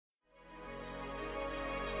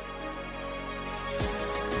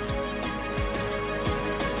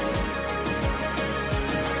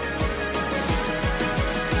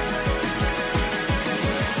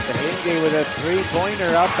with a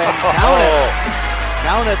three-pointer up and count it.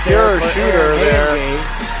 Count it there. Pure shooter there.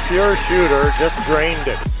 Pure shooter, just drained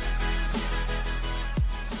it.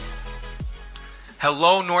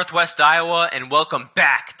 Hello, Northwest Iowa, and welcome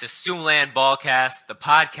back to Siouxland Ballcast, the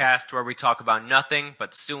podcast where we talk about nothing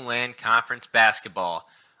but Siouxland Conference basketball.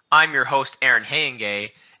 I'm your host, Aaron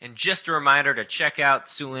Hayengay, and just a reminder to check out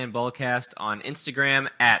Siouxland Ballcast on Instagram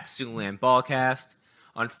at Siouxland Ballcast.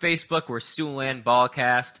 On Facebook, we're Siouxland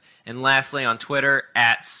Ballcast, and lastly on Twitter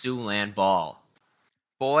at Siouxland Ball.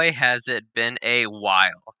 Boy, has it been a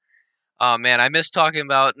while. Oh man, I miss talking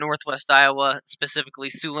about Northwest Iowa, specifically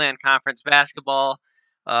Siouxland Conference basketball.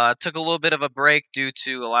 Took a little bit of a break due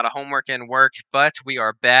to a lot of homework and work, but we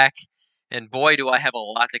are back, and boy, do I have a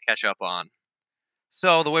lot to catch up on.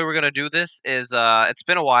 So the way we're going to do this is, it's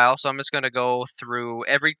been a while, so I'm just going to go through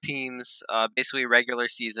every team's basically regular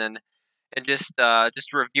season and just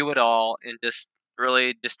review it all and just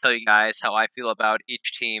really just tell you guys how I feel about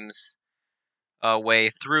each team's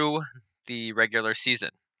way through the regular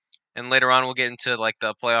season. And later on, we'll get into like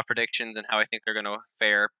the playoff predictions and how I think they're going to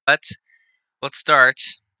fare. But let's start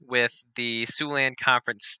with the Siouxland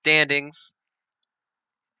Conference standings.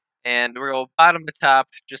 And we're going to go bottom to top,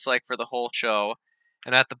 just like for the whole show.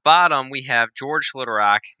 And at the bottom, we have George Little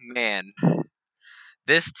Rock. Man,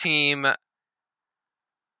 this team,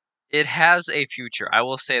 it has a future. I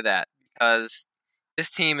will say that. Because this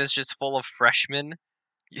team is just full of freshmen.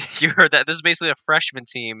 You heard that. This is basically a freshman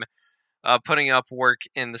team. Putting up work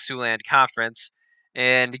in the Siouxland Conference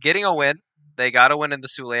and getting a win. They got a win in the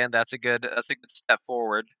Siouxland. That's a good step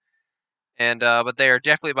forward. And but they are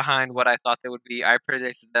definitely behind what I thought they would be. I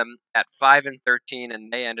predicted them at 5-13,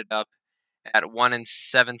 and they ended up at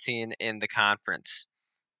 1-17 in the conference.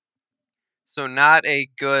 So not a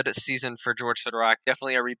good season for George Little Rock.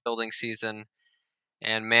 Definitely a rebuilding season.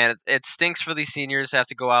 And man, it stinks for these seniors to have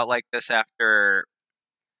to go out like this after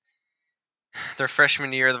their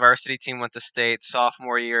freshman year. The varsity team went to state.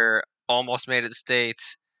 Sophomore year, almost made it to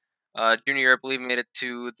state. Junior year, I believe, made it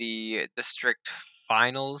to the district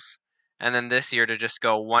finals. And then this year to just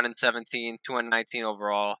go 1-17, 2-19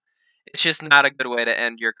 overall. It's just not a good way to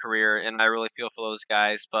end your career, and I really feel for those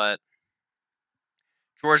guys. But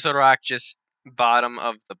George Little Rock just bottom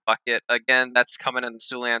of the bucket. Again, that's coming in the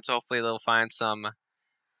Siouxland, so hopefully they'll find some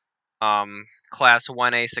Class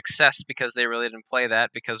 1A success because they really didn't play that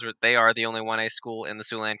because they are the only 1A school in the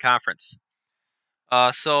Siouxland Conference.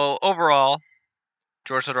 So overall,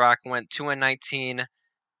 George Little Rock went 2-19.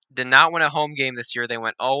 Did not win a home game this year. They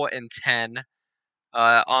went 0-10.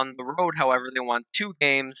 On the road, however, they won 2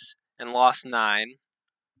 games and lost 9.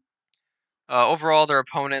 Overall, their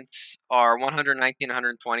opponents are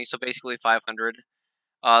 119-120, so basically 500.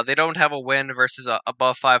 They don't have a win versus a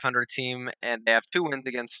above 500 team, and they have 2 wins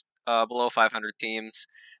against below 500 teams.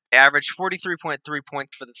 They averaged 43.3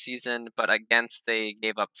 points for the season, but against they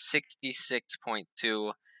gave up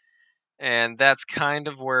 66.2, and that's kind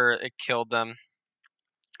of where it killed them.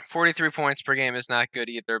 43 points per game is not good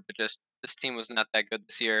either, but just this team was not that good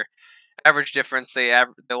this year. Average difference, they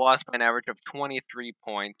lost by an average of 23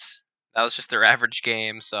 points. That was just their average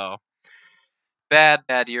game, so bad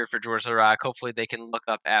year for George Little Rock. Hopefully they can look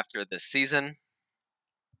up after this season.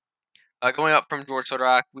 Going up from George Little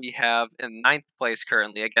Rock, we have in 9th place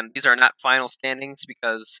currently. Again, these are not final standings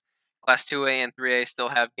because Class 2A and 3A still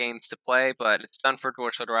have games to play, but it's done for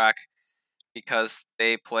George Little Rock because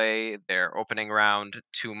they play their opening round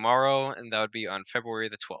tomorrow, and that would be on February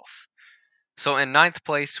the 12th. So in 9th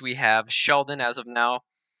place, we have Sheldon as of now.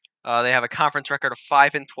 They have a conference record of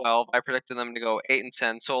 5-12. I predicted them to go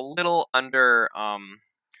 8-10, so a little under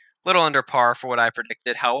par for what I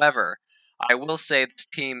predicted. However, I will say this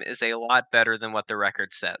team is a lot better than what their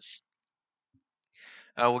record says.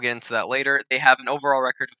 We'll get into that later. They have an overall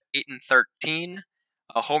record of 8-13,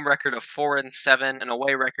 a home record of 4-7, an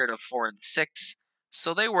away record of 4-6.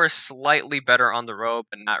 So they were slightly better on the road,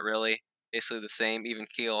 but not really. Basically the same, even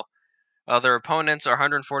keel. Their opponents are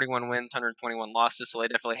 141 wins, 121 losses, so they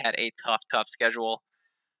definitely had a tough schedule.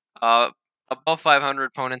 Above 500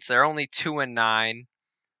 opponents, they're only 2-9.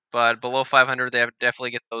 But below 500, they have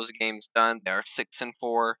definitely get those games done. They are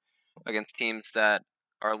 6-4 against teams that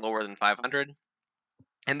are lower than 500.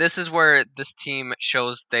 And this is where this team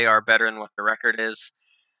shows they are better than what their record is.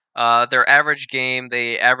 Their average game,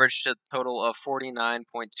 they averaged a total of 49.2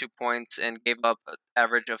 points and gave up an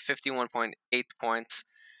average of 51.8 points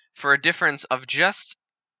for a difference of just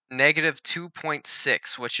negative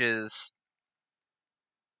 2.6, which is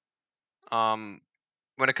when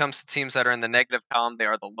it comes to teams that are in the negative column, they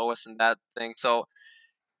are the lowest in that thing. So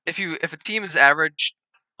if a team is averaged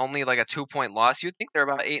only like a 2-point loss, you'd think they're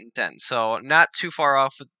about 8-10. So not too far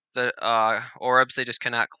off the Orbs, they just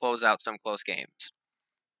cannot close out some close games.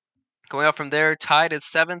 Going up from there, tied at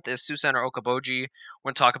 7th is Sioux Center Okoboji. We're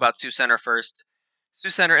going to talk about Sioux Center first. Sioux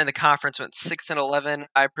Center in the conference went 6-11.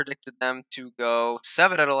 I predicted them to go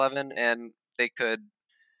 7-11, and they could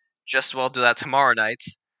just well do that tomorrow night.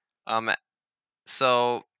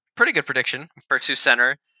 So pretty good prediction for Sioux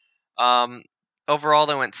Center. Overall,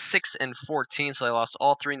 they went 6-14, so they lost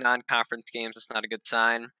all 3 non-conference games. That's not a good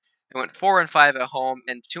sign. They went 4-5 at home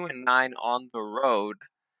and 2-9 on the road.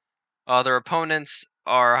 Their opponents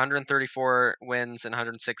are 134 wins and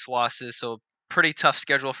 106 losses, so pretty tough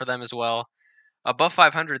schedule for them as well. Above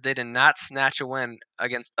 500, they did not snatch a win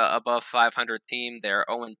against an above 500 team. They're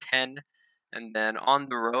 0-10. And then on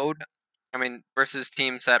the road, versus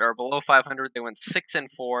teams that are below 500, they went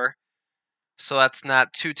 6-4. So that's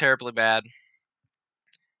not too terribly bad.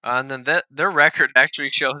 And then their record actually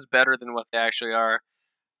shows better than what they actually are.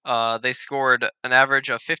 They scored an average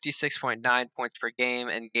of 56.9 points per game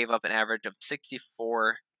and gave up an average of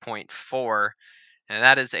 64.4. And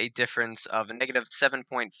that is a difference of a negative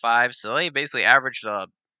 7.5. So they basically averaged a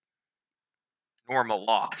normal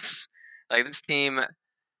loss. Like, this team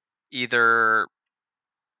either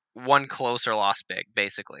won close or lost big,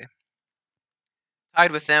 basically.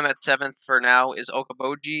 Tied with them at 7th for now is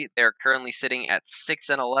Okoboji. They're currently sitting at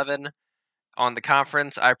 6-11 on the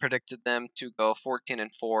conference. I predicted them to go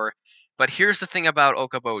 14-4. But here's the thing about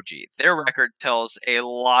Okoboji. Their record tells a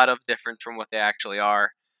lot of difference from what they actually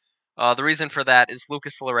are. The reason for that is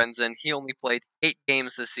Lucas Lorenzen. He only played 8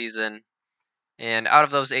 games this season. And out of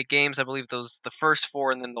those 8 games, I believe those the first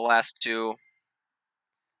 4 and then the last 2.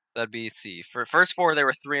 That'd be, for first 4, they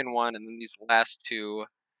were 3-1. And then these last 2,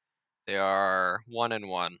 they are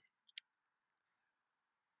 1-1.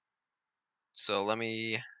 So let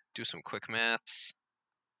me do some quick maths.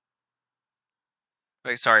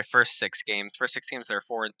 Wait, sorry, first 6 games. First 6 games, they're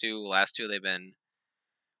 4-2. Last 2, they've been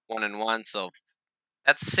 1-1. So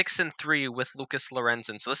that's 6-3 with Lucas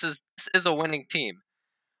Lorenzen. So this is a winning team.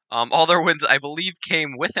 All their wins, I believe,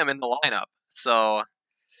 came with him in the lineup. So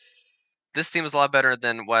this team is a lot better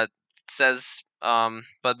than what it says.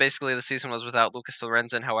 But basically, the season was without Lucas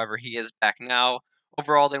Lorenzen. However, he is back now.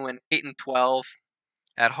 Overall, they went 8-12.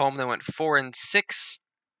 At home, they went 4-6.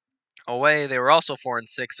 Away, they were also 4-6,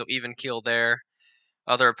 so even keel there.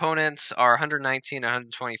 Other opponents are 119 and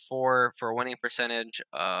 124 for a winning percentage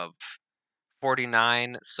of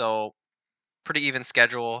 49, so pretty even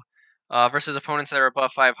schedule. Versus opponents that are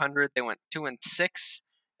above 500, they went 2-6,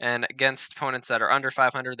 and against opponents that are under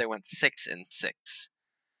 500, they went 6-6.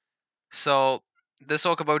 So this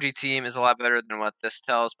Okoboji team is a lot better than what this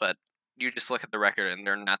tells, but you just look at the record, and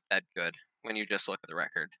they're not that good when you just look at the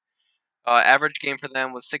record. Average game for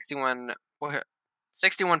them was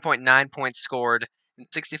 61.9 points scored and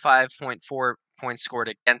 65.4 points scored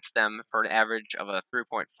against them for an average of a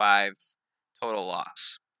 3.5 total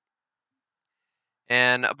loss.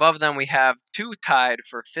 And above them, we have 2 tied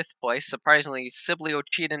for 5th place. Surprisingly, Sibley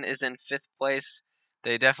Ocheyedan is in 5th place.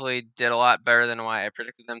 They definitely did a lot better than why I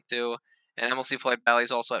predicted them to. And MLC Floyd Valley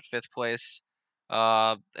is also at 5th place.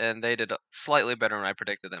 And they did slightly better than I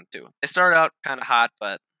predicted them to. They started out kind of hot,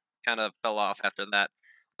 but kind of fell off after that.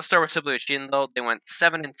 Let's start with Sibley Ocheyedan, though. They went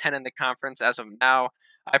 7-10 in the conference as of now.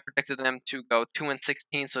 I predicted them to go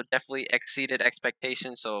 2-16, so definitely exceeded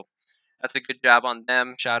expectations. So that's a good job on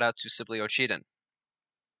them. Shout out to Sibley Ocheyedan.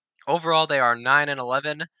 Overall, they are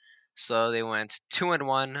 9-11, so they went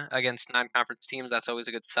 2-1 against non-conference teams. That's always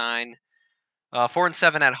a good sign.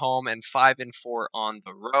 4-7 at home and 5-4 on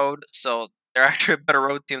the road. So they're actually a better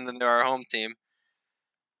road team than they're our home team.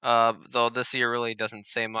 Though this year really doesn't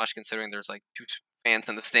say much, considering there's like 2 fans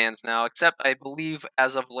in the stands now. Except I believe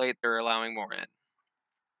as of late they're allowing more in.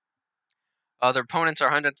 Their opponents are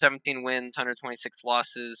 117 wins, 126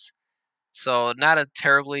 losses. So not a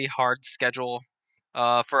terribly hard schedule.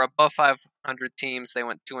 For above 500 teams, they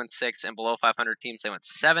went 2-6, and below 500 teams, they went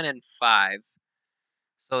 7-5.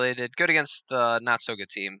 So they did good against the not so good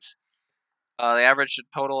teams. They averaged a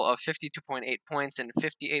total of 52.8 points and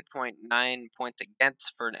 58.9 points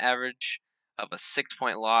against for an average of a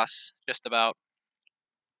 6-point loss, just about.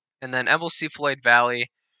 And then MLC Floyd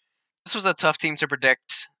Valley. This was a tough team to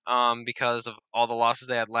predict because of all the losses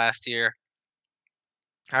they had last year.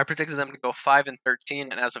 I predicted them to go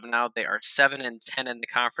 5-13, and as of now, they are 7-10 in the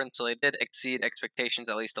conference, so they did exceed expectations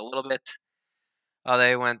at least a little bit.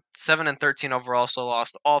 They went 7-13 overall, so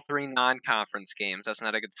lost all 3 non-conference games. That's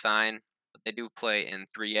not a good sign, but they do play in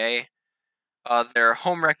 3A. Their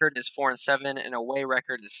home record is 4-7, and away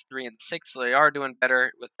record is 3-6, so they are doing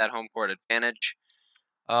better with that home court advantage.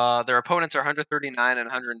 Their opponents are 139 and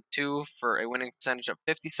 102 for a winning percentage of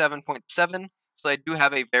 57.7. So they do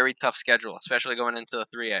have a very tough schedule, especially going into the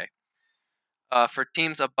 3A. For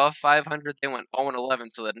teams above 500, they went 0-11,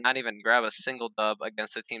 so they did not even grab a single dub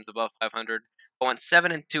against the teams above 500. But went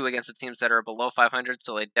 7-2 against the teams that are below 500,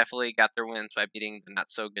 so they definitely got their wins by beating the not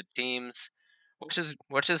so good teams, which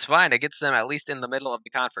is fine. It gets them at least in the middle of the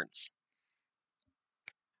conference.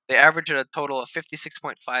 They averaged a total of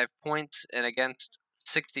 56.5 points and against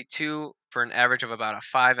 62 for an average of about a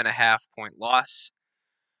 5.5 point loss.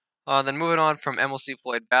 Then moving on from MLC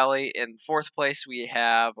Floyd Valley, in fourth place we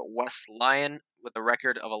have West Lyon with a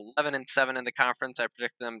record of 11-7 in the conference. I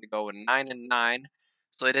predicted them to go 9-9,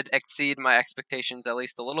 so they did exceed my expectations at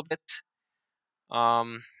least a little bit.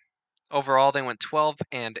 Overall, they went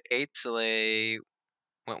 12-8, so they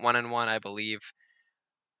went 1-1, I believe,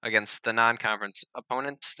 against the non-conference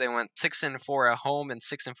opponents. They went 6-4 at home and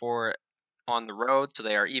 6-4 on the road, so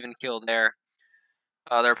they are even keel there.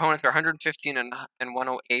 Their opponents are 115 and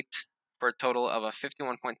 108 for a total of a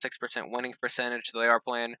 51.6% winning percentage, so they are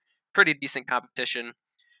playing pretty decent competition.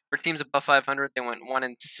 For teams above 500, they went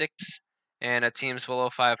 1-6, and at teams below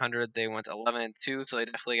 500, they went 11-2, so they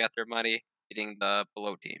definitely got their money beating the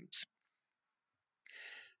below teams.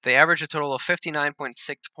 They averaged a total of 59.6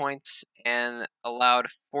 points and allowed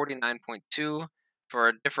 49.2 for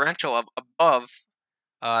a differential of above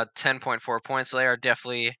 10.4 points, so they are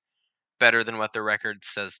definitely better than what their record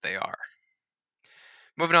says they are.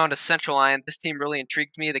 Moving on to Central Lyon, this team really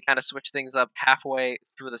intrigued me. They kind of switched things up halfway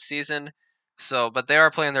through the season, but they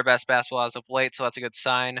are playing their best basketball as of late, so that's a good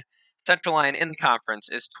sign. Central Lyon in the conference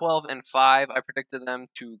is 12-5. I predicted them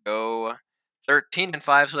to go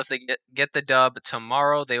 13-5, so if they get the dub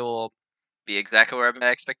tomorrow, they will be exactly where my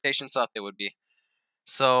expectations thought they would be.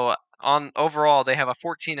 So overall, they have a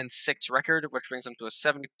 14-6 record, which brings them to a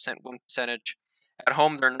 70% win percentage. At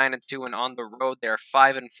home, they're 9-2, and on the road, they are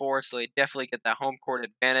 5-4. So they definitely get that home court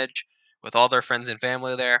advantage with all their friends and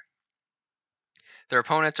family there. Their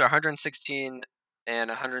opponents are 116 and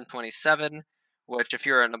 127, which if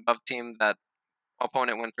you're an above team, that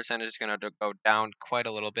opponent win percentage is going to go down quite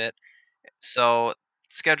a little bit. So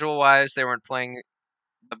schedule-wise, they weren't playing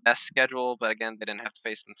the best schedule, but again, they didn't have to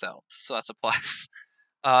face themselves, so that's a plus.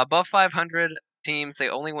 Above 500 teams, they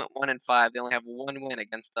only went 1-5. They only have one win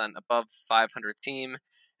against an above 500 team,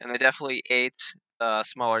 and they definitely ate the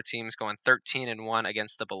smaller teams, going 13-1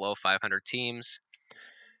 against the below 500 teams.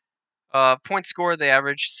 Points scored, they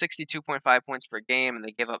average 62.5 points per game, and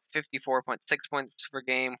they give up 54.6 points per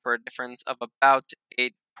game for a difference of about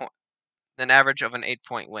an average of an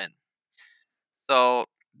 8-point win. So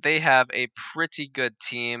they have a pretty good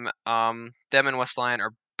team. Them and West Lyon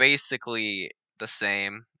are basically the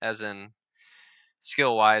same, as in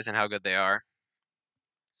skill-wise and how good they are.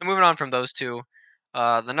 So moving on from those two,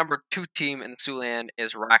 the number 2 team in Siouxland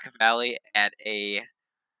is Rock Valley at a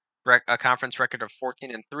conference record of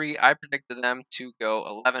 14-3. I predicted them to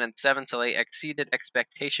go 11-7, so they exceeded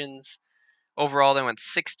expectations. Overall, they went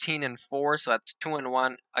 16-4, so that's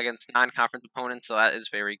 2-1 against non-conference opponents, so that is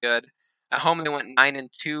very good. At home, they went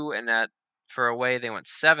 9-2, and for away, they went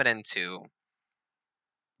 7-2.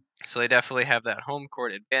 So they definitely have that home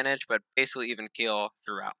court advantage, but basically even keel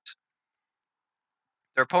throughout.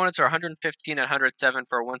 Their opponents are 115 and 107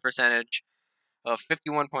 for a win percentage of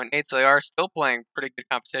 51.8, so they are still playing pretty good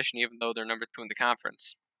competition, even though they're number 2 in the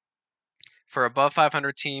conference. For above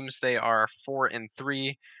 500 teams, they are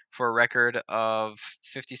 4-3 for a record of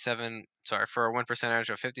for a win percentage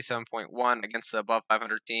of 57.1 against the above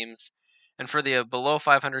 500 teams. And for the below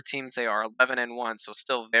 500 teams, they are 11-1, so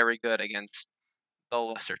still very good against the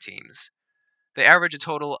lesser teams. They average a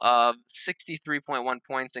total of 63.1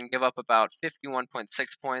 points and give up about 51.6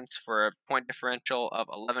 points for a point differential of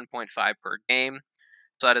 11.5 per game.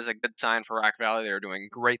 So that is a good sign for Rock Valley. They're doing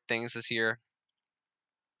great things this year.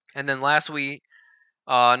 And then lastly,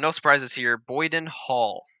 no surprises here, Boyden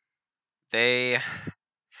Hall. They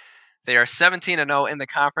are 17-0 in the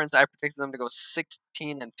conference. I predicted them to go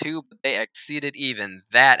 16-2, but they exceeded even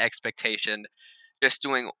that expectation. Just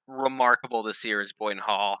doing remarkable this year is Boyden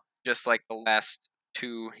Hall, just like the last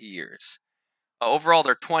 2 years. Overall,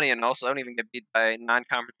 they're 20-0, so they don't even get beat by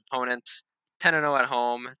non-conference opponents. 10-0 at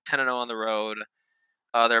home, 10-0 on the road.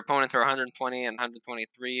 Their opponents are 120 and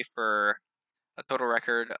 123 for a total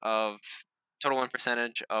win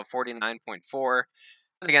percentage of 49.4.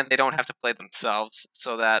 Again, they don't have to play themselves,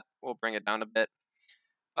 so that will bring it down a bit.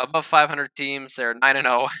 Above 500 teams, they're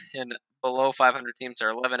 9-0, and below 500 teams,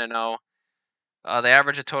 they're 11-0. They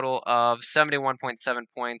average a total of 71.7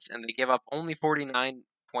 points, and they give up only 49.4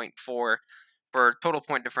 for a total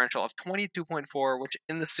point differential of 22.4, which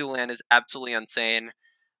in the Siouxland is absolutely insane.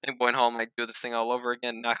 I think Boyden Hall might do this thing all over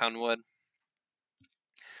again, knock on wood.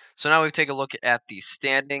 So now we take a look at the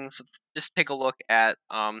standings. Let's just take a look at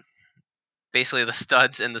basically the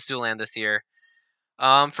studs in the Siouxland this year.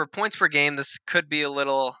 For points per game, this could be a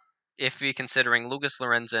little iffy considering Lucas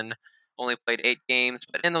Lorenzen only played 8 games,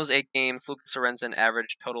 but in those 8 games, Lucas Lorenzen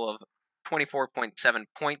averaged a total of 24.7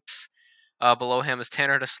 points. Below him is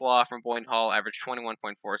Tanner DeSlaw from Boyne Hall, averaged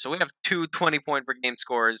 21.4. So we have two 20-point per game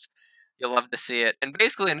scores. You'll love to see it. And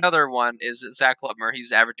basically another one is Zach Lutmer.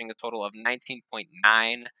 He's averaging a total of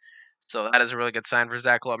 19.9. So that is a really good sign for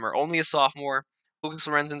Zach Lutmer. Only a sophomore. Lucas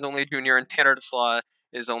Lorenzen's only a junior, and Tanner DeSlaw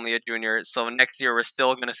is only a junior. So next year we're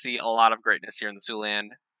still going to see a lot of greatness here in the Siouxland.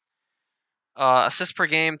 Assists per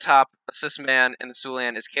game, top assist man in the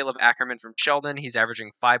Siouxland is Caleb Ackerman from Sheldon. He's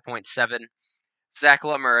averaging 5.7. Zach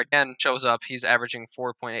Lutmer again shows up. He's averaging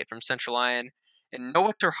 4.8 from Central Lyon. And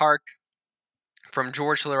Noah Terhark from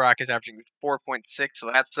George Little Rock is averaging 4.6,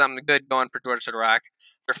 so that's something good going for George Little Rock.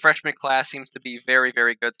 Their freshman class seems to be very,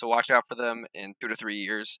 very good, so watch out for them in 2 to 3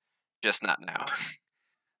 years, just not now.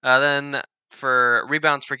 Then for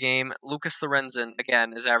rebounds per game, Lucas Lorenzen,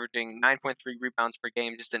 again, is averaging 9.3 rebounds per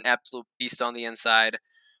game, just an absolute beast on the inside.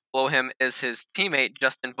 Below him is his teammate,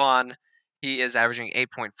 Justin Vaughn. He is averaging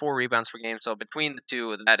 8.4 rebounds per game, so between the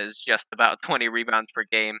two, that is just about 20 rebounds per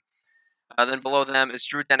game. Then below them is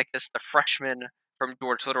Drew Denikis, the freshman from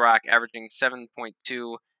George Little Rock, averaging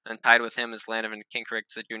 7.2, and tied with him is Lanovan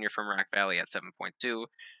Kinkricks, the junior from Rock Valley, at 7.2. So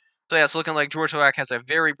yeah, it's looking like George Little Rock has a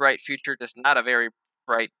very bright future, just not a very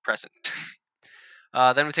bright present.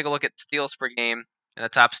 Then we take a look at steals per game, and the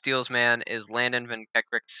top steals man is Landon Van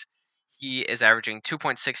Kekricks. He is averaging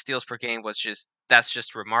 2.6 steals per game, that's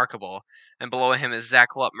just remarkable. And below him is Zach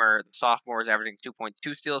Lutmer, the sophomore, is averaging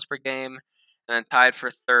 2.2 steals per game. And then tied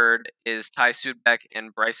for third is Ty Sudbeck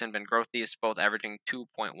and Bryson Van Grothies, both averaging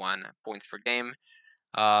 2.1 points per game.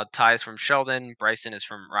 Ty's from Sheldon, Bryson is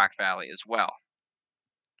from Rock Valley as well.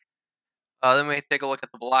 Then we take a look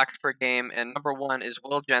at the blocks per game, and number 1 is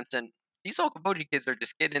Will Jensen. These Okoboji kids are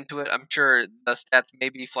just getting into it. I'm sure the stats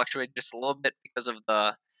maybe fluctuate just a little bit because of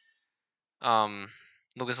the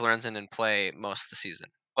Lucas Lorenzen in play most of the season.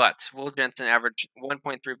 But Will Jensen averaged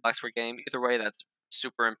 1.3 blocks per game. Either way, that's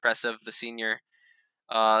super impressive, the senior.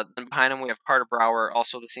 Then behind him, we have Carter Brower,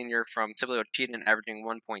 also the senior from Sibley Cheaton, averaging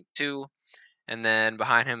 1.2. And then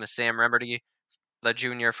behind him is Sam Remedy, the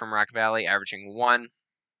junior from Rock Valley, averaging 1.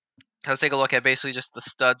 Let's take a look at basically just the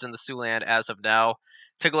studs in the Siouxland as of now.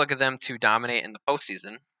 Take a look at them to dominate in the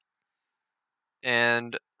postseason.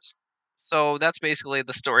 And so that's basically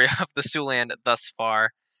the story of the Siouxland thus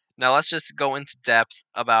far. Now let's just go into depth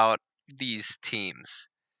about these teams.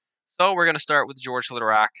 So we're going to start with George Little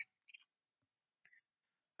Rock.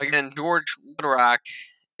 Again, George Little Rock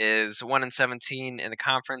is 1-17 in the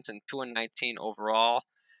conference and 2-19 overall.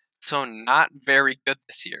 So not very good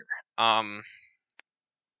this year.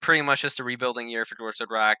 Pretty much just a rebuilding year for George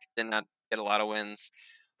Little Rock. Did not get a lot of wins.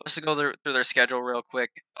 Let's go through their schedule real quick.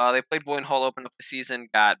 They played Boyne Hall, opened up the season,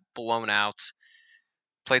 got blown out.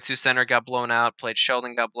 Played Sioux Center, got blown out. Played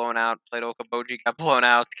Sheldon, got blown out. Played Okoboji, got blown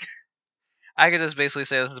out. I could just basically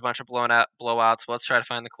say this is a bunch of blowouts. Let's try to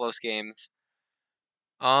find the close games.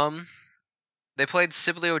 They played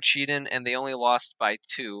Sibley Cheaton, and they only lost by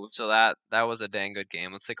 2, so that was a dang good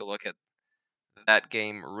game. Let's take a look at that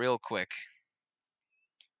game real quick.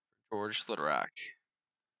 George Little Rock.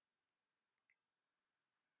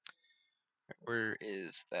 Where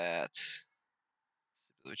is that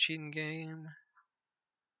Sibley Cheaton game?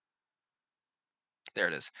 There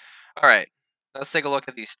it is. All right, let's take a look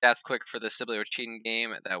at the stats quick for the Sibley Cheaton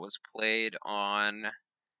game that was played on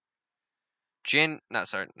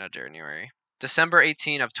December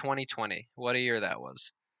 18 of 2020. What a year that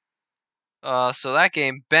was. So that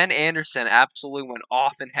game, Ben Anderson absolutely went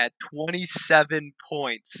off and had 27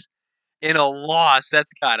 points in a loss.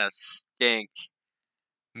 That's gotta stink.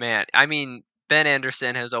 Man, I mean, Ben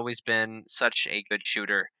Anderson has always been such a good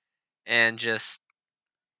shooter. And just,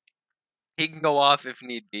 he can go off if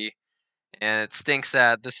need be. And it stinks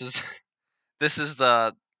that this is this is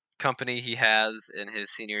the company he has in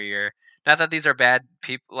his senior year. Not that these are bad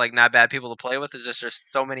people, like not bad people to play with. It's just there's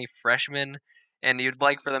so many freshmen, and you'd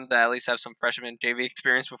like for them to at least have some freshman JV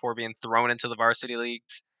experience before being thrown into the varsity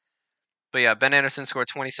leagues. But yeah, Ben Anderson scored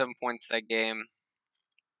 27 points that game.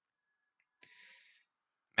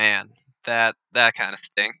 Man, that kind of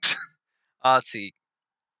stinks. Let's see.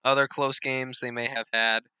 Other close games they may have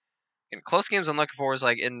had. And close games I'm looking for is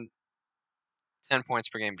like in 10 points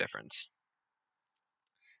per game difference.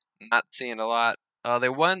 Not seeing a lot.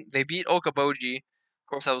 They beat Okoboji. Of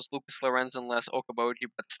course, that was Lucas Lorenzen less Okoboji,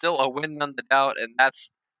 but still a win none the doubt, and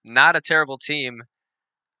that's not a terrible team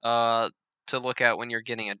to look at when you're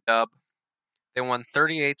getting a dub. They won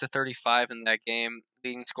 38-35 in that game.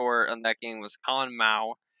 Leading scorer in that game was Colin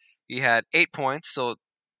Mao. He had 8 points, so it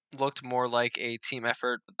looked more like a team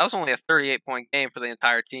effort. But that was only a 38-point game for the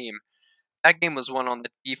entire team. That game was won on the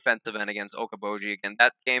defensive end against Okoboji. Again,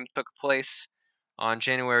 that game took place on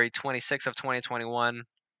January 26th of 2021.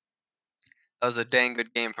 That was a dang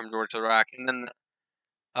good game from Georgia Rock. And then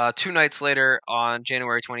 2 nights later, on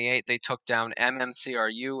January 28th, they took down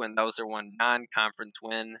MMCRU, and that was their one non-conference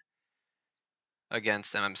win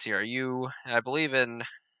against MMCRU. And I believe in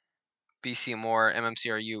BC Moore,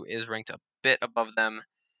 MMCRU is ranked a bit above them,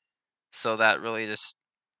 so that really just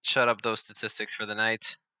shut up those statistics for the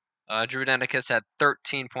night. Drew Dendicus had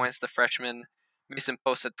 13 points, the freshman. Mason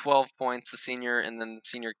Post had 12 points, the senior, and then the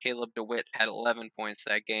senior Caleb DeWitt had 11 points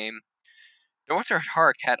that game. Northern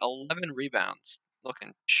Hark had 11 rebounds,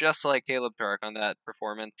 looking just like Caleb Turk on that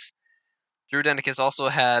performance. Drew Dendicus also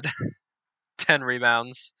had 10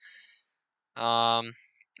 rebounds. And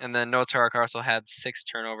then Noah Turk also had 6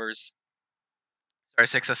 turnovers. Sorry,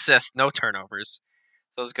 6 assists, no turnovers.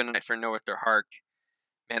 So it was a good night for Noah Hark.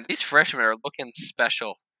 Man, these freshmen are looking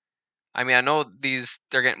special. I mean, I know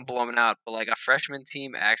they're getting blown out, but like a freshman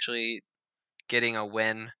team actually getting a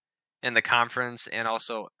win in the conference and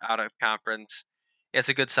also out of conference, it's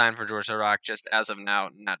a good sign for Georgia Rock, just as of now,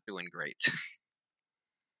 not doing great.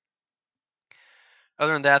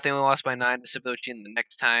 Other than that, they only lost by 9 to Cibolo Cheaton the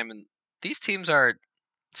next time, and these teams are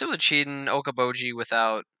Cibolo Cheaton, Okoboji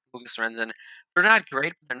without Lucas Lorenzen. They're not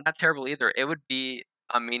great, but they're not terrible either. It would be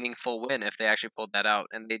a meaningful win if they actually pulled that out,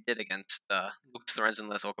 and they did against Lucas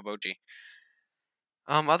Lorenzen-less Okoboji.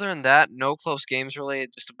 Other than that, no close games really,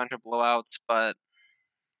 just a bunch of blowouts, but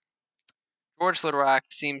George Little Rock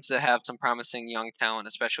seems to have some promising young talent,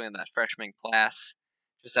 especially in that freshman class.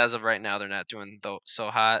 Just as of right now, they're not doing so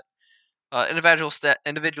hot. Individual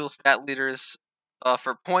stat leaders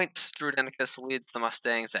for points, Drew Dendicus leads the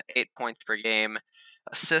Mustangs at 8 points per game.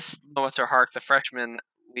 Assists, Noah Hark, the freshman,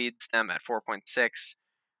 leads them at 4.6.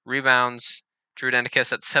 Rebounds, Drew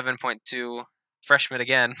Dendicus at 7.2. Freshman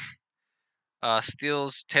again.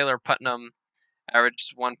 Steals, Taylor Putnam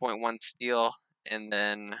averages 1.1 steal. And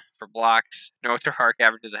then for blocks, Noah Hark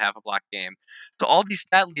averages a half a block game. So all these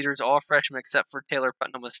stat leaders, all freshmen except for Taylor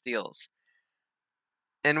Putnam with steals.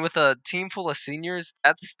 And with a team full of seniors,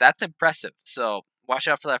 that's impressive. So watch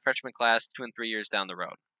out for that freshman class 2 and 3 years down the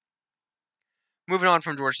road. Moving on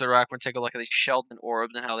from Georgia Rock, we're going to take a look at the Sheldon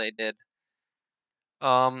Orbs and how they did.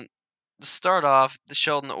 To start off, the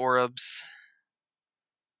Sheldon Orbs,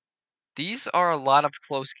 these are a lot of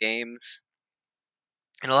close games.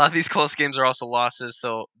 And a lot of these close games are also losses,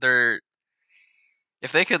 so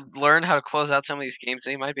if they could learn how to close out some of these games,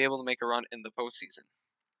 they might be able to make a run in the postseason.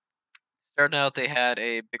 Starting out, they had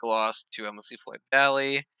a big loss to MLC Floyd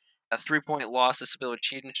Valley, a 3-point loss to Cibolo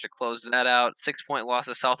Cheaton to close that out, 6-point loss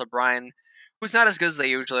to South O'Brien, who's not as good as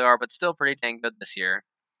they usually are, but still pretty dang good this year.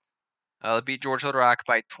 They beat George Little Rock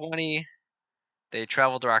by 20. They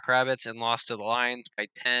traveled to Rock Rapids and lost to the Lions by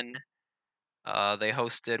 10. They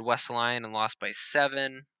hosted West Lyon and lost by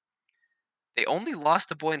 7. They only lost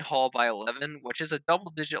to Boyne Hall by 11, which is a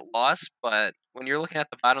double-digit loss, but when you're looking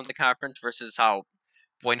at the bottom of the conference versus how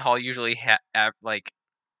Boyne Hall usually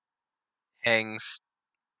hangs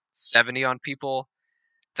 70 on people,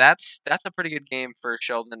 that's a pretty good game for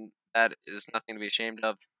Sheldon. That is nothing to be ashamed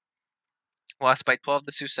of. Lost by 12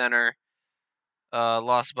 to Sioux Center.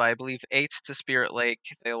 Lost by, I believe, 8 to Spirit Lake.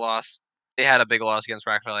 They had a big loss against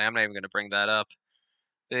Rock Valley. I'm not even going to bring that up.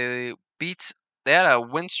 They had a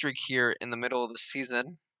win streak here in the middle of the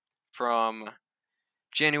season. From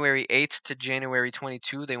January 8th to January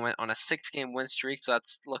 22, they went on a 6-game win streak, so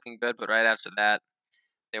that's looking good. But right after that,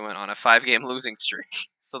 they went on a 5-game losing streak.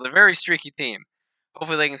 So they're a very streaky team.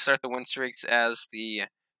 Hopefully they can start the win streaks as the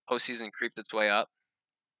postseason creeps its way up.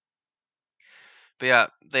 But yeah,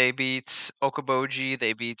 they beat Okoboji,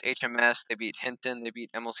 they beat HMS, they beat Hinton, they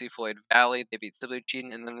beat MLC Floyd Valley, they beat Cibolo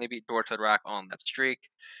Cheaton, and then they beat George Little Rock on that streak.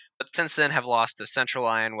 But since then have lost to Central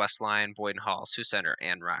Lyon, West Lyon, Boyden Hall, Sioux Center,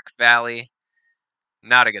 and Rock Valley.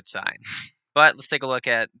 Not a good sign. But let's take a look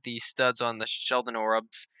at the studs on the Sheldon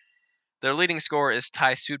Orbs. Their leading scorer is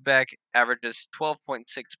Ty Sudbeck, averages 12.6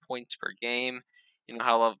 points per game. You know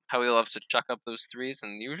how he loves to chuck up those threes,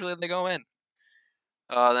 and usually they go in.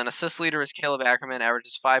 Then assist leader is Caleb Ackerman,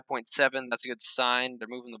 averages 5.7. That's a good sign. They're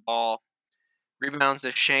moving the ball. Rebounds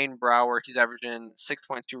to Shane Brower. He's averaging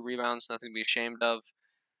 6.2 rebounds, nothing to be ashamed of.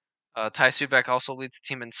 Ty Sudbeck also leads the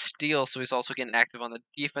team in steals, so he's also getting active on the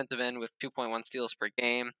defensive end with 2.1 steals per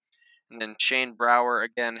game. And then Shane Brower,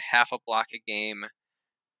 again, half a block a game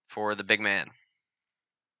for the big man.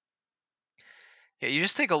 Yeah, you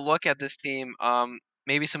just take a look at this team.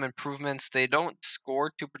 maybe some improvements. They don't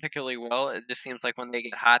score too particularly well. It just seems like when they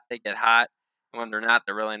get hot, they get hot. And when they're not,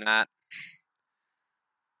 they're really not.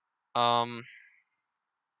 Field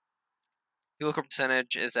goal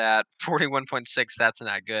percentage is at 41.6. That's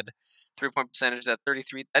not good. 3-point percentage is at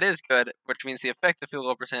 33. That is good, which means the effective field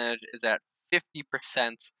goal percentage is at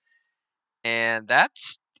 50%. And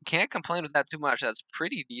that's, can't complain with that too much. That's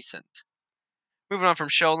pretty decent. Moving on from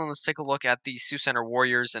Sheldon, let's take a look at the Sioux Center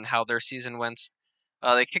Warriors and how their season went.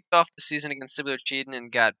 They kicked off the season against Sibley Cheaton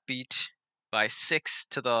and got beat by 6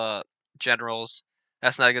 to the Generals.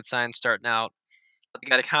 That's not a good sign starting out. They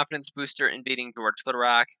got a confidence booster in beating George Little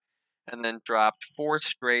Rock, and then dropped 4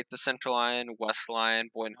 straight to Central Lyon, West Lyon,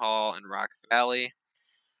 Boynton Hall, and Rock Valley.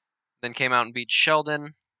 Then came out and beat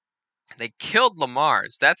Sheldon. They killed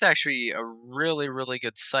Lamar's. That's actually a really, really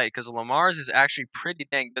good sight because Lamar's is actually pretty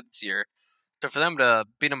dang good this year. So for them to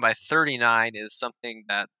beat them by 39 is something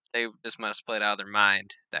that they just must have played out of their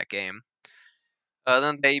mind that game.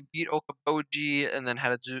 Then they beat Okoboji and then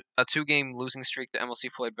had a 2-game losing streak to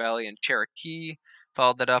MLC Floyd Valley and Cherokee.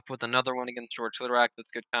 Followed that up with another one against George Little Rock. That's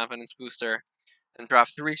a good confidence booster. And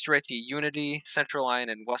dropped 3 straight to Unity, Central Lyon,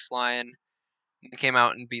 and West Lyon. And came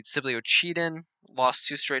out and beat Sibley Cheaton. Lost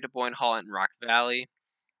 2 straight to Boynton Hall and Rock Valley.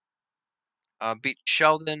 Beat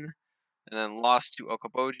Sheldon. And then lost to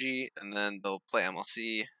Okoboji. And then they'll play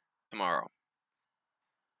MLC tomorrow.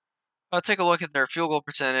 Take a look at their field goal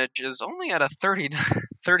percentage. Is only at a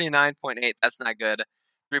 39.8. That's not good.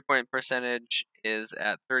 3-point percentage is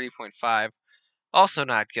at 30.5. Also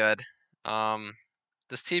not good.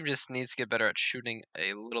 This team just needs to get better at shooting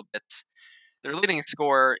a little bit. Their leading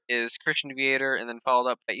scorer is Christian Viator, and then followed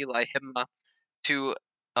up by Eli Hibma, 2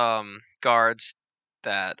 guards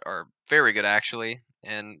that are very good actually.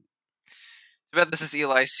 And I bet this is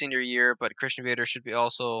Eli's senior year, but Christian Viator should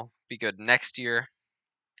also be good next year.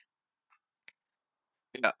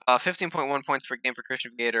 Yeah, 15.1 points per game for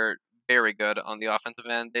Christian Viator, very good on the offensive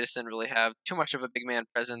end. They just didn't really have too much of a big man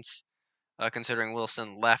presence, considering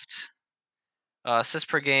Wilson left. Assists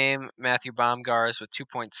per game, Matthew Baumgars with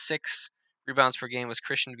 2.6. Rebounds per game was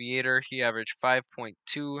Christian Viator. He averaged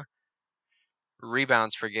 5.2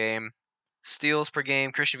 rebounds per game. Steals per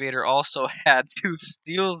game, Christian Viator also had 2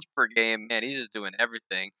 steals per game. Man, he's just doing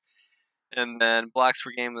everything. And then blocks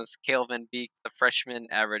per game was Calvin Beek, the freshman,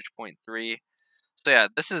 averaged 0.3. So yeah,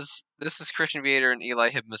 this is Christian Viator and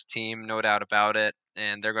Eli Hibma's team, no doubt about it,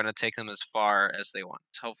 and they're going to take them as far as they want.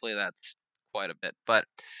 Hopefully that's quite a bit. But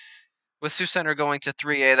with Sioux Center going to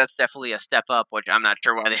 3A, that's definitely a step up, which I'm not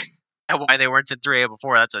sure why they weren't in 3A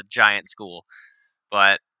before. That's a giant school.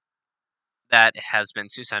 But that has been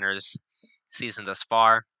Sioux Center's season thus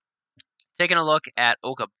far. Taking a look at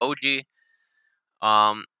Okoboji,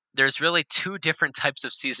 there's really 2 different types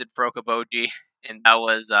of season for Okoboji, and that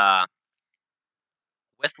was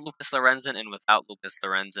with Lucas Lorenzen and without Lucas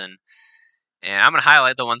Lorenzen. And I'm going to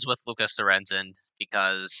highlight the ones with Lucas Lorenzen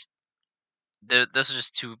because this is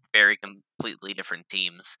just 2 very completely different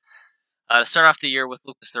teams. To start off the year with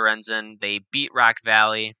Lucas Lorenzen, they beat Rock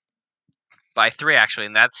Valley by 3 actually,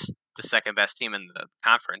 and that's the second best team in the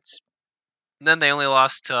conference. And then they only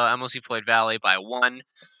lost to MLC Floyd Valley by 1,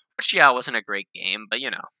 which wasn't a great game, but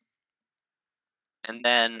And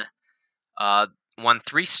then won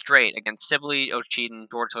 3 straight against Sibley, Cheaton,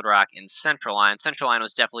 George Little Rock, and Central Lyon. Central Lyon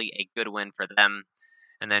was definitely a good win for them,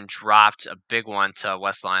 and then dropped a big one to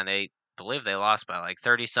West Lyon. They believe they lost by like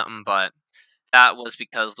 30-something, but that was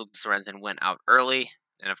because Lucas Lorenzen went out early.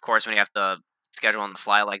 And of course, when you have to schedule on the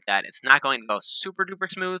fly like that, it's not going to go super duper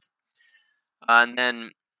smooth. And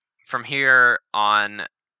then from here on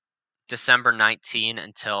December 19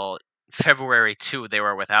 until February 2, they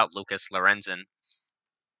were without Lucas Lorenzen.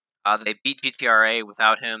 They beat GTRA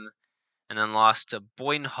without him, and then lost to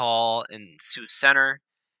Boynton Hall and Sioux Center,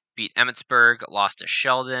 beat Emmetsburg, lost to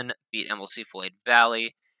Sheldon, beat MLC Floyd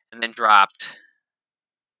Valley, and then dropped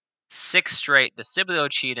 6 straight to Sibley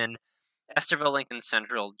Cheaton, Estherville Lincoln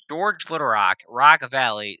Central, George Little Rock, Rock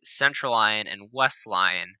Valley, Central Lyon, and West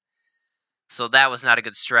Lyon. So that was not a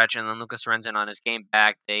good stretch, and then Lucas Lorenzen on his game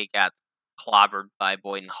back, they got clobbered by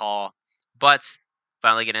Boynton Hall, but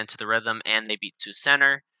finally get into the rhythm, and they beat Sioux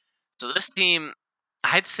Center. So this team,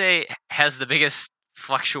 I'd say, has the biggest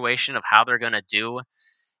fluctuation of how they're going to do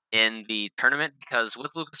in the tournament, because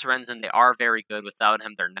with Lucas Lorenzen, they are very good. Without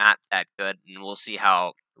him, they're not that good, and we'll see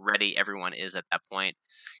how ready everyone is at that point.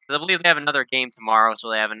 Because I believe they have another game tomorrow, so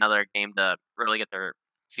they have another game to really get their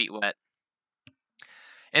feet wet.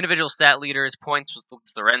 Individual stat leaders, points was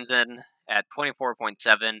Lucas Lorenzen at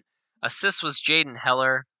 24.7. Assists was Jaden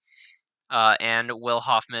Heller and Will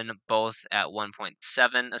Hoffman, both at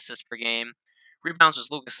 1.7 assists per game. Rebounds was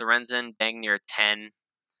Lucas Lorenzen, dang near 10.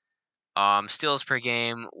 Steals per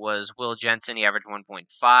game was Will Jensen. He averaged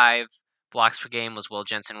 1.5. Blocks per game was Will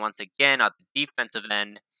Jensen once again. At the defensive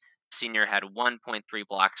end, the senior had 1.3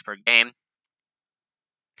 blocks per game.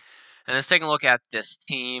 And let's take a look at this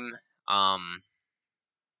team.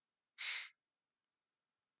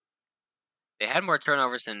 They had more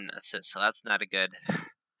turnovers than assists, so that's not a good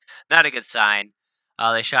sign.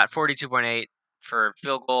 They shot 42.8 for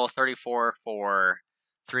field goal, 34 for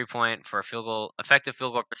 3-point for a field goal, effective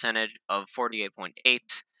field goal percentage of 48.8.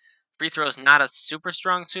 Free throws, not a super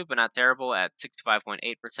strong suit, but not terrible at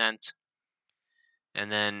 65.8%.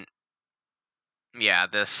 And then, yeah,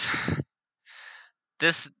 this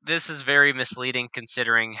is very misleading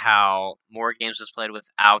considering how more games was played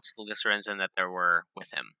without Lucas Lorenzen than that there were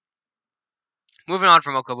with him. Moving on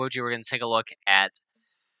from Okoboji, we're going to take a look at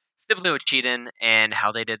Sibley Cheaton and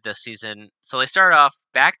how they did this season. So they started off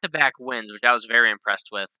back-to-back wins, which I was very impressed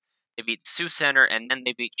with. They beat Sioux Center, and then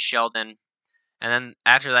they beat Sheldon. And then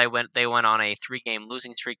after that, they went on a 3-game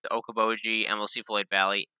losing streak to Okoboji, MLC Floyd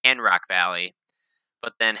Valley, and Rock Valley.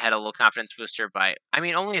 But then had a little confidence booster by,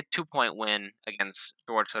 only a 2-point win against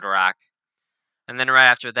George Little Rock. And then right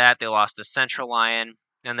after that, they lost to Central Lyon.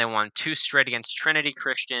 And they won 2 straight against Trinity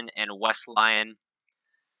Christian and West Lyon.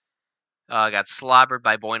 Got slobbered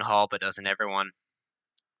by Boyne Hall, but doesn't everyone.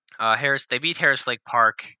 They beat Harris Lake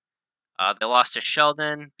Park. They lost to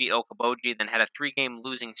Sheldon, beat Okoboji, then had a 3-game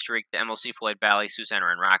losing streak to MLC Floyd Valley, Sioux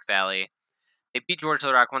Center, and Rock Valley. They beat George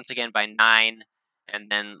Little Rock once again by 9,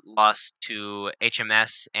 and then lost to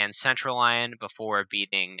HMS and Central Lyon before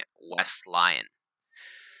beating West Lyon.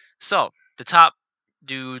 So, the top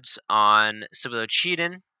dudes on Sibylla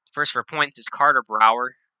Cheaton. First for points is Carter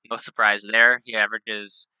Brower. No surprise there. He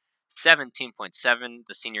averages 17.7.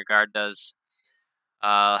 The senior guard does. Too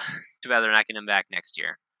bad they're not getting him back next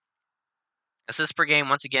year. Assists per game,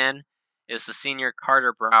 once again, is the senior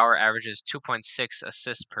Carter Brower. Averages 2.6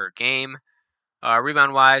 assists per game.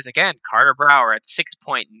 Rebound-wise, again, Carter Brower at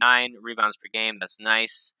 6.9 rebounds per game. That's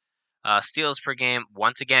nice. Steals per game,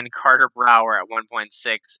 once again, Carter Brower at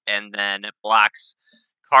 1.6. And then blocks,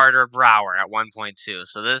 Carter Brower at 1.2.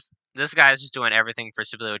 So this guy is just doing everything for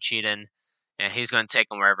Sibley Cheaton, and he's going to take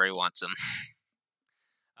him wherever he wants him.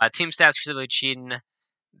 Team stats for Sibley Cheaton,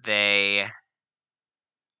 they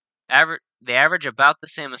average about the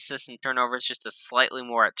same assists and turnovers, just a slightly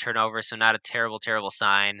more at turnovers, so not a terrible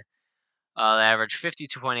sign. They average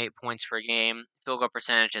 52.8 points per game. Field goal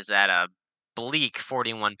percentage is at a bleak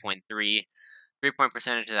 41.3. 3-point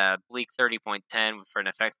percentage is at a bleak 30.10 for an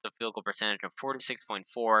effective field goal percentage of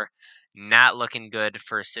 46.4. Not looking good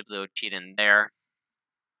for Sibley Cheaton there.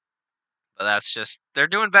 But that's just, they're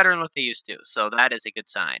doing better than what they used to, so that is a good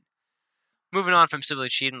sign. Moving on from Sibley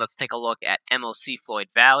Cheaton, let's take a look at MLC Floyd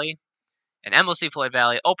Valley. And MLC Floyd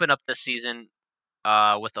Valley opened up this season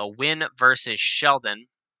with a win versus Sheldon.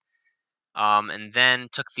 And then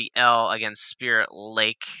took the L against Spirit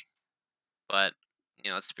Lake. But,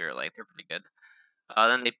 it's Spirit Lake. They're pretty good.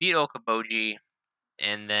 Then they beat Okoboji.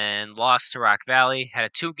 And then lost to Rock Valley. Had a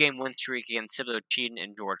 2-game win streak against Sibley Cheaton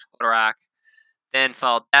and George Little Rock. Then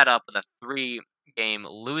followed that up with a 3-game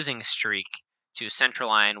losing streak to Central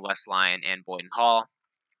Lyon, West Lyon, and Boyden Hall.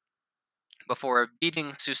 Before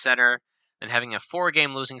beating Sioux Center. And having a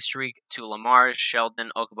 4-game losing streak to Lamar,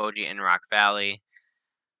 Sheldon, Okoboji, and Rock Valley.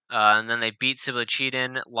 And then they beat Sibley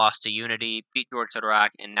Cheaton, lost to Unity, beat George Little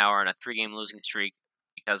Rock, and now are on a 3-game losing streak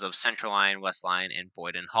because of Central Lyon, West Lyon, and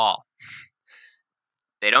Boyden Hall.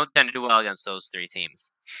 They don't tend to do well against those 3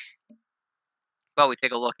 teams. But we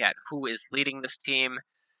take a look at who is leading this team.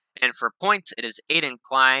 And for points, it is Aiden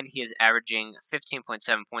Klein. He is averaging 15.7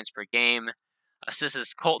 points per game. Assists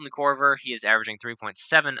is Colton Corver. He is averaging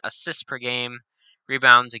 3.7 assists per game.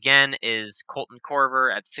 Rebounds, again, is Colton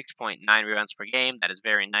Corver at 6.9 rebounds per game. That is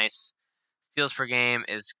very nice. Steals per game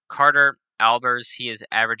is Carter Albers. He is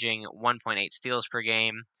averaging 1.8 steals per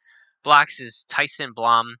game. Blocks is Tyson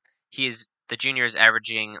Blum. The junior is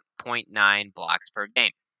averaging 0.9 blocks per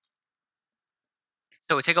game.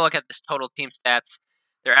 So we take a look at this total team stats.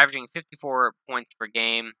 They're averaging 54 points per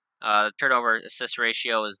game. The turnover assist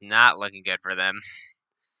ratio is not looking good for them.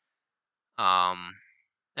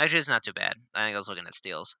 Actually, it's not too bad. I think I was looking at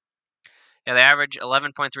steals. Yeah, they average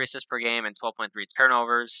 11.3 assists per game and 12.3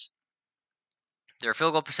 turnovers. Their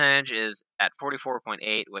field goal percentage is at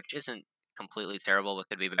 44.8, which isn't completely terrible, but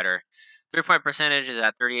could be better. 3-point percentage is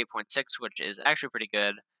at 38.6, which is actually pretty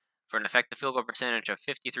good. For an effective field goal percentage of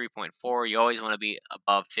 53.4, you always want to be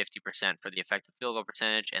above 50% for the effective field goal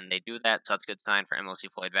percentage, and they do that, so that's a good sign for MLC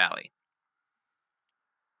Floyd Valley.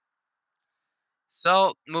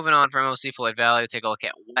 So, moving on from MLC Floyd Valley, we'll take a look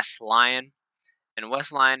at West Lyon. And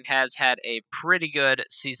Westline has had a pretty good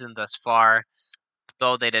season thus far,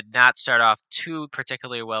 though they did not start off too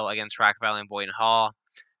particularly well against Rock Valley and Boynton Hall,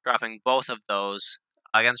 dropping both of those.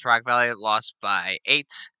 Against Rock Valley, lost by 8,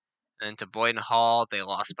 and to Boynton Hall, they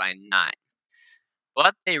lost by 9.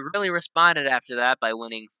 But they really responded after that by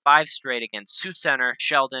winning 5 straight against Sioux Center,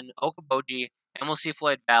 Sheldon, Okoboji, MLC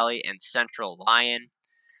Floyd Valley, and Central Lyon,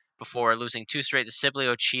 before losing 2 straight to Sibley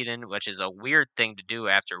Ocheyedan, which is a weird thing to do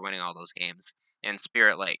after winning all those games, and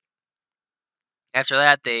Spirit Lake. After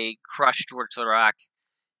that, they crushed George Little Rock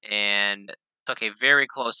and took a very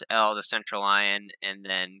close L to Central Lyon, and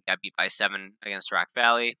then got beat by 7 against Rock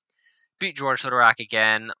Valley. Beat George Little Rock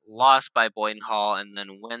again, lost by Boynton Hall, and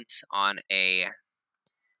then went on a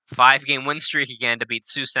 5-game win streak again to beat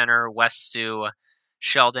Sioux Center, West Sioux,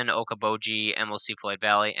 Sheldon, Okoboji, MLC Floyd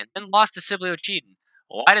Valley, and then lost to Sibley Ocheyedan.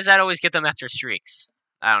 Why does that always get them after streaks?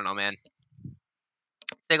 I don't know, man.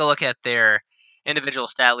 Take a look at their individual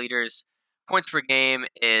stat leaders. Points per game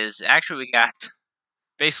is actually, we got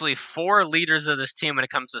basically 4 leaders of this team when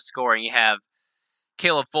it comes to scoring. You have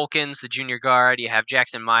Caleb Fulkins, the junior guard. You have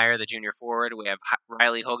Jackson Meyer, the junior forward. We have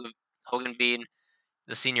Riley Hogenbean,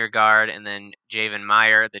 the senior guard, and then Javen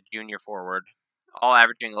Meyer, the junior forward, all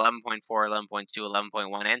averaging 11.4, 11.2,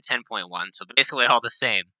 11.1, and 10.1, so basically all the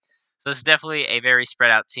same. So this is definitely a very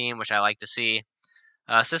spread out team, which I like to see.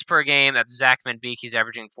 Assists per game, that's Zach Van Beek. He's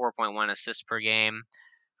averaging 4.1 assists per game.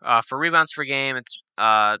 For rebounds per game, it's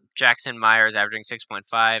Jackson Meyer is averaging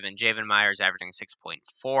 6.5, and Javen Meyer is averaging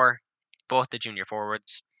 6.4, both the junior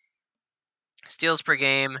forwards. Steals per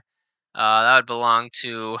game, that would belong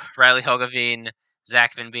to Riley Hogeveen,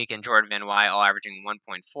 Zach Van Beek, and Jordan Van Wy, all averaging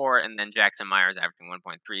 1.4, and then Jackson Myers averaging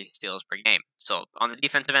 1.3 steals per game. So on the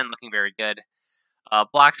defensive end, looking very good.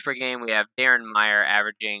 Blocks per game, we have Darren Meyer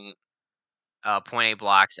averaging 0.8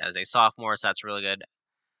 blocks as a sophomore, so that's really good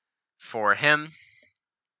for him.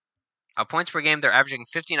 Points per game, they're averaging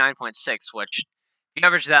 59.6, which if you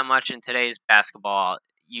average that much in today's basketball,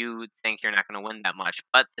 you think you're not going to win that much.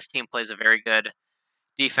 But this team plays a very good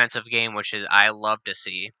defensive game, which is I love to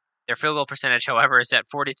see. Their field goal percentage, however, is at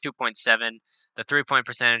 42.7. The 3-point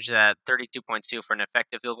percentage is at 32.2 for an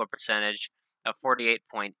effective field goal percentage of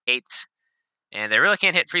 48.8. And they really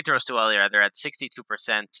can't hit free throws too well either. They're at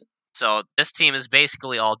 62%. So this team is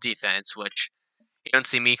basically all defense, which you don't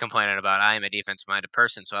see me complaining about. I am a defense-minded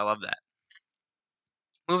person, so I love that.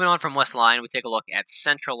 Moving on from West Lyon, we take a look at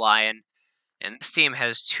Central Lyon. And this team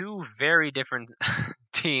has 2 very different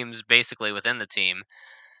teams basically within the team.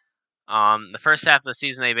 The first half of the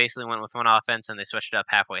season, they basically went with one offense, and they switched it up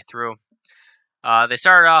halfway through. They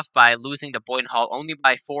started off by losing to Boynton Hall only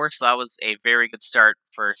by 4, so that was a very good start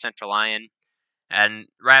for Central Lyon. And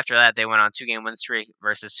right after that, they went on 2-game win streak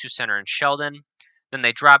versus Sioux Center and Sheldon. Then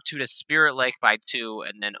they dropped 2 to Spirit Lake by 2,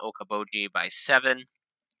 and then Okoboji by 7.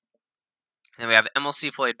 Then we have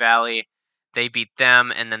MLC Floyd Valley. They beat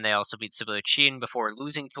them, and then they also beat Sibley Ocheyedan before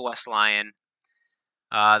losing to West Lyon.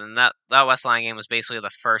 Then that West Lyon game was basically the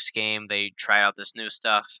first game they tried out this new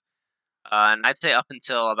stuff. And I'd say up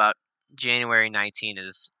until about January 19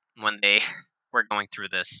 is when they were going through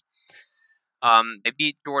this. They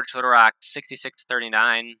beat George Little Rock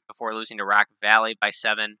 66-39 before losing to Rock Valley by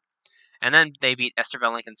 7. And then they beat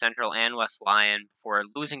Estherville Lincoln Central and West Lyon before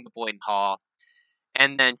losing to Boynton Hall.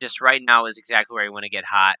 And then just right now is exactly where you want to get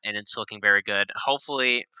hot, and it's looking very good.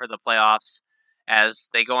 Hopefully for the playoffs, as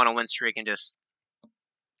they go on a win streak and just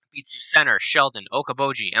beat Sioux Center, Sheldon,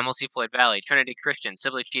 Okoboji, MLC Floyd Valley, Trinity Christian,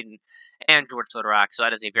 Sibley Ocheyedan, and George Little Rock. So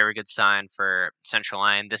that is a very good sign for Central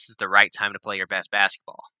Lyon. This is the right time to play your best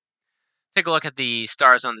basketball. Take a look at the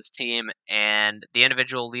stars on this team and the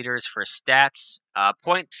individual leaders for stats.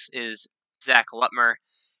 Points is Zach Lutmer.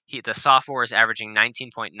 The sophomore is averaging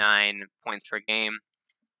 19.9 points per game.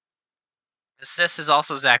 Assists is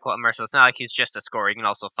also Zach Lutmer, so it's not like he's just a scorer. You can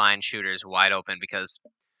also find shooters wide open because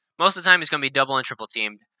most of the time he's going to be double and triple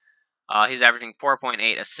teamed. He's averaging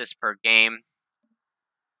 4.8 assists per game.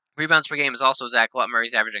 Rebounds per game is also Zach Lutmer.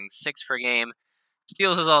 He's averaging 6 per game.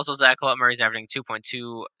 Steals is also Zach Lutmer. He's averaging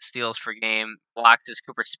 2.2 steals per game. Blocks is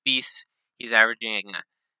Cooper Spiess. He's averaging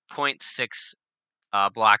 0.6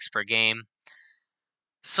 blocks per game.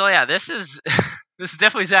 So yeah, this is this is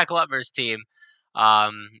definitely Zach Lutmer's team,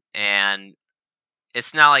 and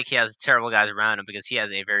it's not like he has terrible guys around him because he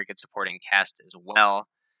has a very good supporting cast as well.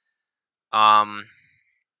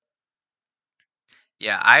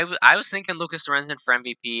 Yeah, I was thinking Lucas Lorenzen for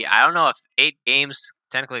MVP. I don't know if 8 games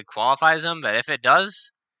technically qualifies him, but if it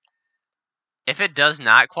does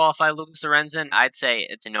not qualify Lucas Lorenzen, I'd say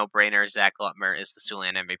it's a no-brainer. Zach Lutmer is the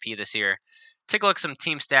Siouxland MVP this year. Take a look at some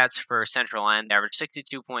team stats for Central Lyon. They average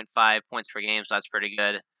 62.5 points per game, so that's pretty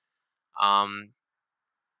good.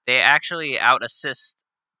 they actually out-assist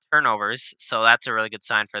turnovers, so that's a really good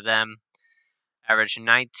sign for them. Average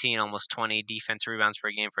 19, almost 20 defense rebounds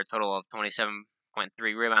per game for a total of 27.3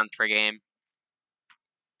 rebounds per game.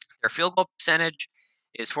 Their field goal percentage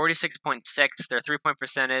is 46.6. Their three-point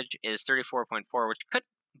percentage is 34.4, which could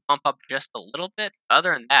bump up just a little bit.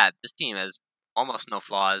 Other than that, this team has almost no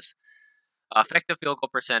flaws. Effective field goal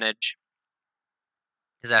percentage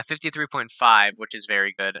is at 53.5, which is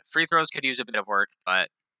very good. Free throws could use a bit of work, but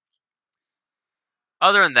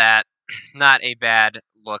other than that, not a bad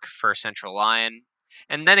look for Central Lyon.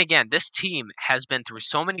 And then again, this team has been through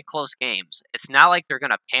so many close games. It's not like they're going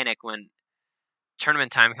to panic when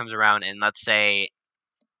tournament time comes around and let's say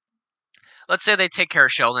they take care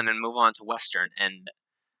of Sheldon and move on to Western and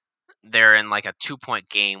they're in like a 2-point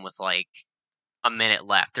game with like a minute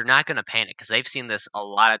left. They're not going to panic because they've seen this a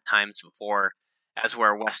lot of times before, as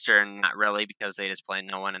where Western, not really, because they just play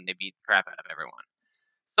no one and they beat the crap out of everyone.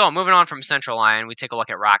 So moving on from Central Lyon, we take a look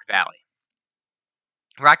at Rock Valley.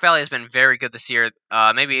 Rock Valley has been very good this year,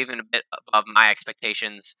 maybe even a bit above my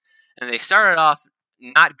expectations. And they started off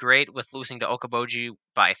not great with losing to Okoboji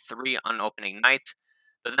by 3 on opening night.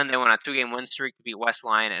 But then they went on a 2-game win streak to beat West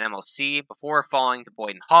Lyon and MLC before falling to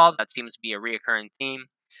Boyden Hall. That seems to be a reoccurring theme.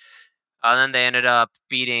 Then they ended up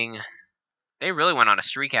beating... They really went on a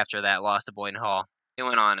streak after that loss to Boyden Hall. They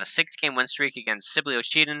went on a 6-game win streak against Sibley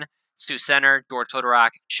Ocheyedan, Sioux Center, George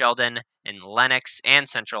Totorock, Sheldon, and Lennox, and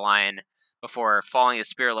Central Lyon before falling to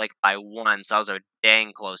Spirit Lake by 1. So that was a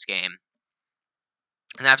dang close game.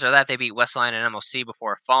 And after that, they beat West Lyon and MLC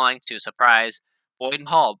before falling to, surprise, Boyden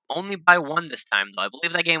Hall. Only by 1 this time, though. I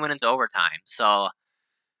believe that game went into overtime. So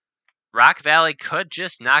Rock Valley could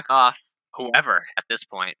just knock off whoever at this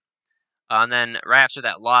point. And then right after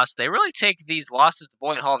that loss, they really take these losses to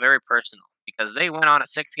Boyden Hall very personal because they went on a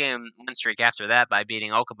 6-game win streak after that by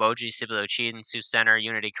beating Okoboji, Sibley Ocheyedan, Sioux Center,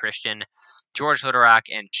 Unity Christian, George Totorock,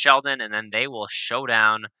 and Sheldon, and then they will show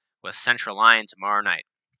down with Central Lyon tomorrow night.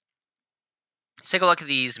 Let's take a look at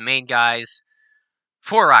these main guys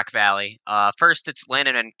for Rock Valley. First, it's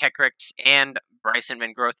Landon and Kekricks and Bryson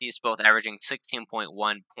Van Grothies, both averaging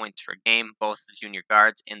 16.1 points per game, both the junior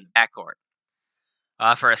guards in the backcourt.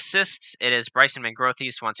 For assists, it is Bryson Van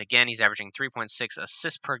Grothies. Once again, he's averaging 3.6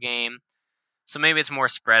 assists per game. So maybe it's more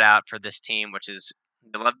spread out for this team, which is,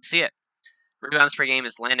 you'd love to see it. Rebounds per game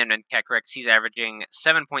is Landon Van Kekricks. He's averaging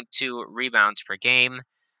 7.2 rebounds per game.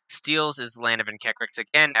 Steals is Landon Van Kekricks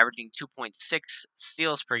again, averaging 2.6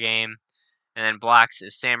 steals per game. And then blocks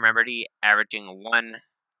is Sam Remedy, averaging 1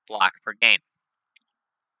 block per game.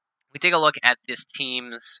 We take a look at this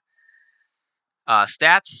team's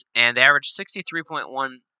stats, and they average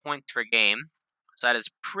 63.1 points per game. So that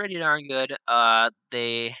is pretty darn good.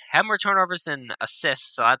 They have more turnovers than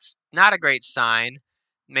assists, so that's not a great sign.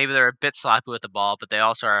 Maybe they're a bit sloppy with the ball, but they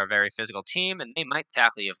also are a very physical team, and they might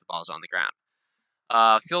tackle you if the ball's on the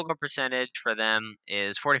ground. Field goal percentage for them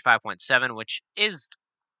is 45.7, which is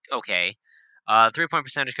okay. 3-point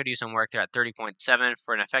percentage could use some work. They're at 30.7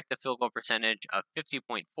 for an effective field goal percentage of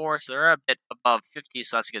 50.4, so they're a bit above 50,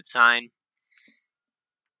 so that's a good sign.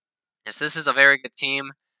 Yes, this is a very good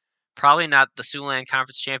team. Probably not the Siouxland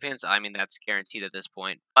Conference champions. I mean, that's guaranteed at this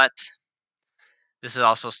point. But this is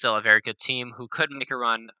also still a very good team who could make a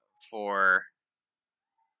run for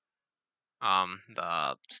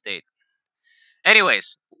the state.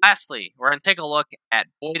 Anyways, lastly, we're going to take a look at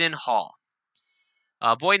Boyden Hall.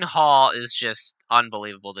 Boyden Hall is just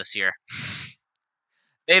unbelievable this year.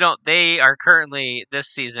 They are currently this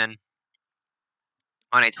season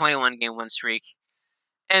on a 21-game win streak.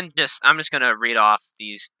 And I'm just going to read off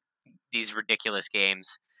these ridiculous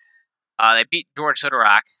games. They beat George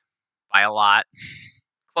Totorock by a lot.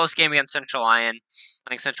 Close game against Central Lyon. I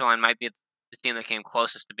think Central Lyon might be the team that came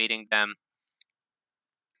closest to beating them.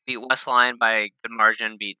 Beat West Lyon by a good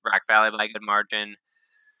margin. Beat Rock Valley by a good margin.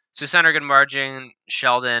 Sioux Center, good margin.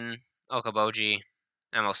 Sheldon, Okoboji,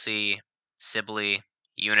 MLC, Sibley,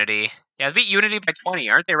 Unity. Yeah, they beat Unity by 20.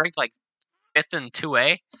 Aren't they ranked like 5th in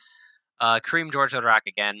 2A? Creamed George Totorock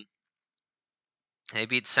again. They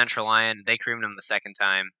beat Central Lyon. They creamed them the second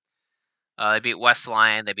time. They beat West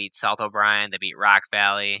Lyon. They beat South O'Brien. They beat Rock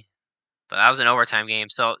Valley. But that was an overtime game.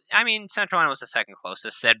 So, I mean, Central Lyon was the second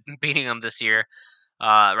closest at beating them this year.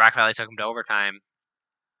 Rock Valley took them to overtime.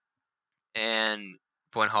 And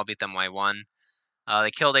Boyden Hall beat them by 1.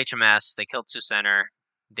 They killed HMS. They killed Sioux Center.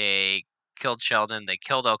 They killed Sheldon. They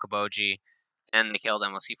killed Okoboji. And they killed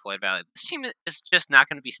MLC Floyd Valley. This team is just not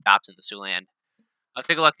going to be stopped in the Siouxland. I'll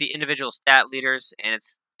take a look at the individual stat leaders, and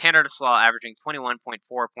it's Tanner DeSlaw averaging 21.4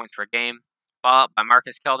 points per game, followed by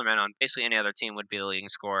Marcus Kelderman on basically any other team would be the leading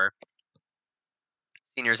scorer.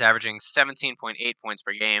 Senior's averaging 17.8 points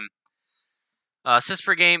per game. Assists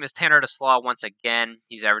per game is Tanner DeSlaw once again.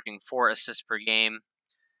 He's averaging 4 assists per game.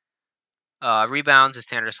 Rebounds is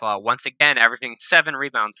Tanner DeSlaw once again, averaging 7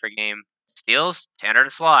 rebounds per game. Steals, Tanner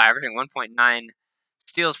DeSlaw, averaging 1.9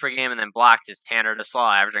 steals per game. And then blocked is Tanner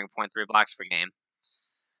DeSlaw, averaging 0.3 blocks per game.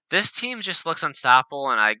 This team just looks unstoppable,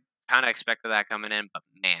 and I kind of expected that coming in, but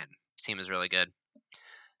man, this team is really good.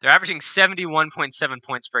 They're averaging 71.7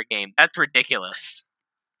 points per game. That's ridiculous.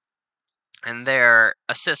 And their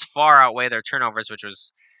assists far outweigh their turnovers, which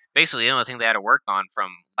was basically the only thing they had to work on from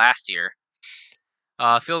last year.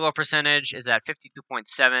 Field goal percentage is at 52.7,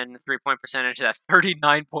 3-point percentage is at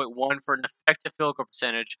 39.1 for an effective field goal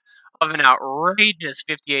percentage of an outrageous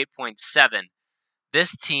 58.7.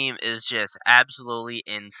 This team is just absolutely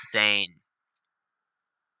insane.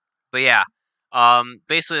 But yeah,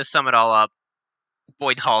 basically to sum it all up,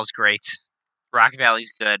 Boyd Hall's great. Rock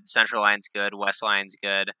Valley's good. Central Line's good. West Line's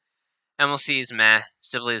good. MLC's meh.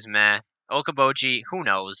 Sibley's meh. Okoboji, who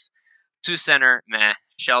knows. Sioux Center, meh.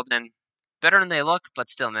 Sheldon, better than they look, but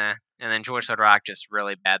still meh. And then Georgetown Rock, just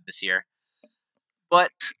really bad this year.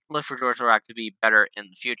 But look for Georgetown Rock to be better in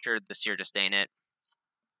the future. This year just ain't it.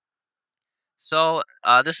 So,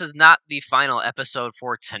 this is not the final episode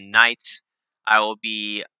for tonight. I will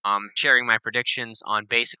be sharing my predictions on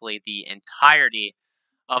basically the entirety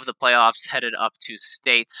of the playoffs headed up to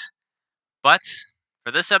state. But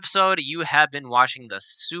for this episode, you have been watching the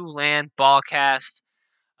Siouxland Ballcast.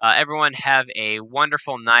 Everyone have a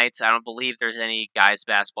wonderful night. I don't believe there's any guys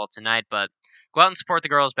basketball tonight, but go out and support the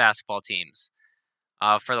girls basketball teams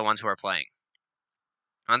for the ones who are playing.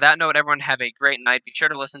 On that note, everyone have a great night. Be sure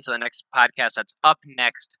to listen to the next podcast that's up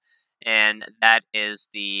next, and that is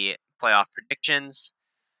the playoff predictions.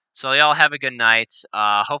 So y'all have a good night.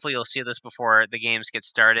 Hopefully you'll see this before the games get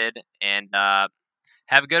started, and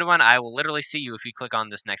have a good one. I will literally see you if you click on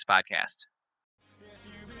this next podcast.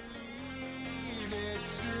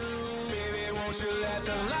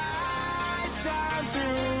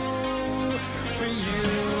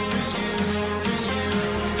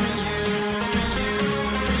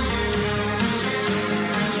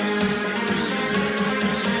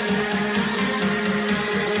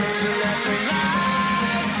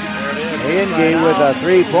 Hayengay with a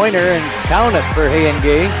three-pointer and count it for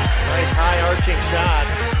Hayengay. Nice high arching shot.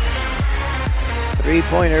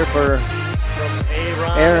 Three-pointer for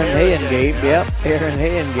From Aaron Hayengay. Yep, Aaron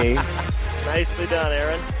Hayengay. Nicely done,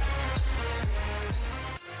 Aaron.